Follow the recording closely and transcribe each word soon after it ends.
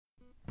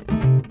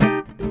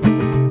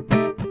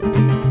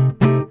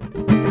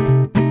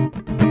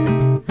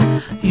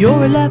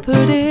You're a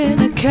leopard in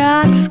a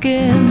cat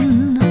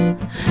skin.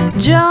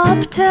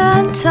 Jump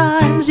 10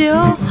 times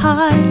your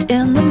height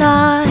in the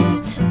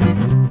night.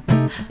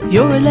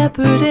 You're a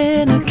leopard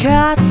in a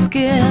cat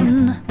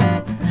skin.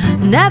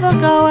 Never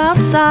go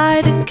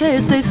outside in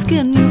case they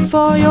skin you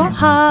for your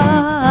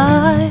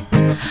hide.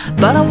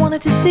 But I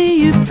wanted to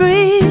see you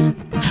free,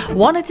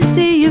 wanted to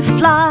see you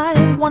fly,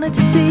 wanted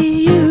to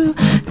see you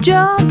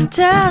jump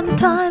 10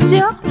 times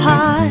your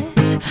height.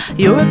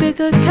 You're a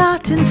bigger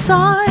cat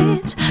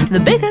inside, the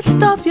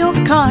biggest of your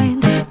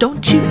kind.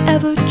 Don't you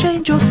ever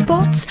change your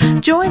spots,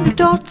 join the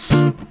dots.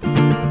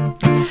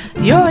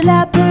 You're a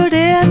leopard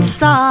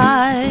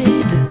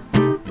inside.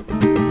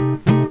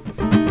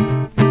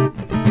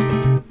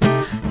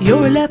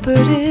 You're a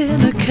leopard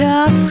in a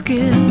cat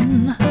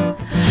skin.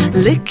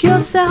 Lick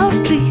yourself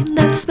clean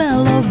and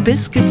smell of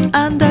biscuits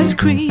and ice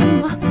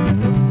cream.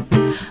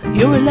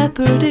 You're a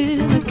leopard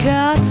in a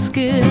cat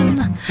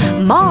skin.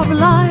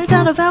 Marble eyes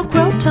and a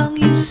Velcro tongue.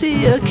 You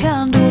see a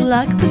candle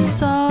like the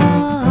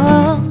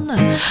sun.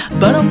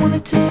 But I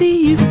wanted to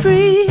see you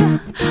free,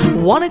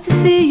 wanted to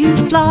see you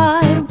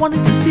fly,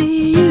 wanted to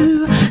see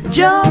you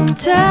jump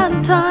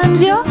 10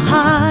 times your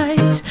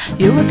height.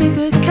 You're a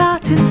bigger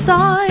cat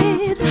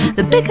inside,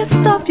 the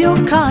biggest of your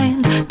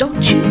kind.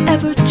 Don't you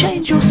ever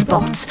change your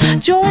spots,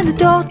 join the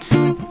dots.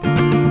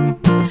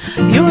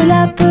 You're a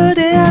leopard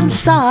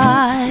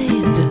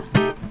inside.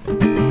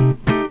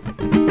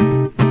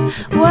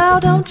 Well,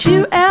 don't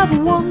you ever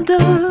wonder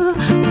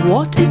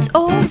what it's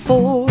all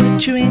for,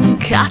 chewing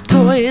cat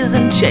toys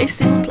and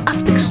chasing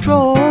plastic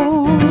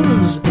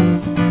straws.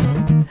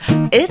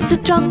 It's a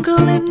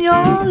jungle in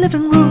your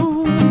living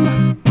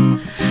room,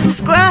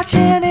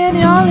 scratching in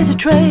your litter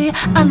tray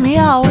and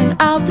meowing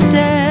out the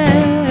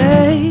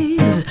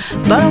days.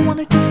 But I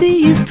wanted to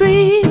see you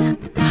free,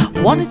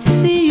 wanted to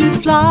see you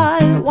fly,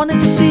 wanted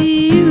to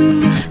see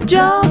you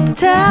jump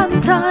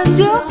 10 times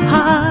your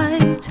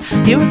height.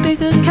 You're a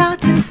bigger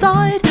cat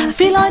inside, a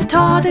feline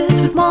TARDIS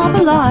with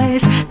marble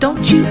eyes.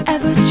 Don't you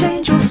ever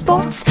change your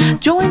spots,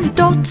 join the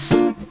dots.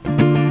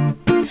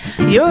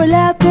 You're a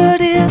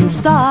leopard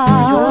inside.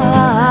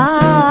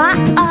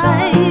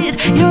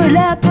 You're a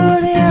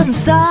leopard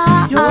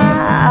inside.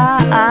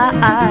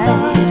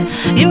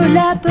 You're a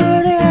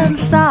leopard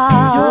inside.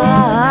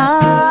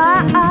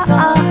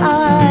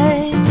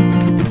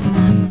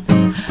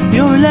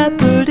 You're a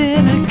leopard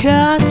in a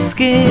cat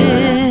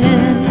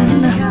skin.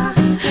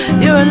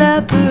 You're a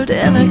leopard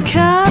in a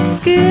cat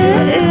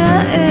skin.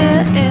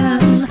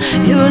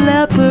 You're a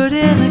leopard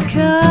in a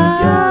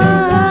cat